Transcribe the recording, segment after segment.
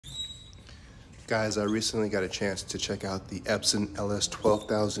Guys, I recently got a chance to check out the Epson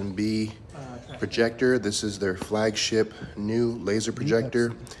Ls12000B projector. This is their flagship new laser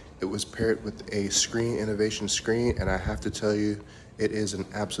projector. It was paired with a screen innovation screen, and I have to tell you, it is an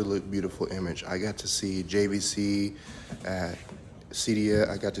absolute beautiful image. I got to see JVC at CEDIA.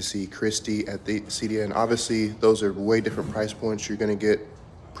 I got to see Christie at the CEDIA, and obviously those are way different price points. You're gonna get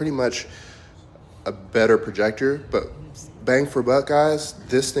pretty much a better projector, but bang for buck, guys,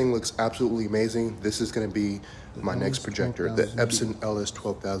 this thing looks absolutely amazing. This is gonna be my next projector, the Epson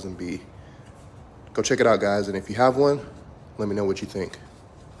Ls12000B. Go check it out, guys, and if you have one, let me know what you think.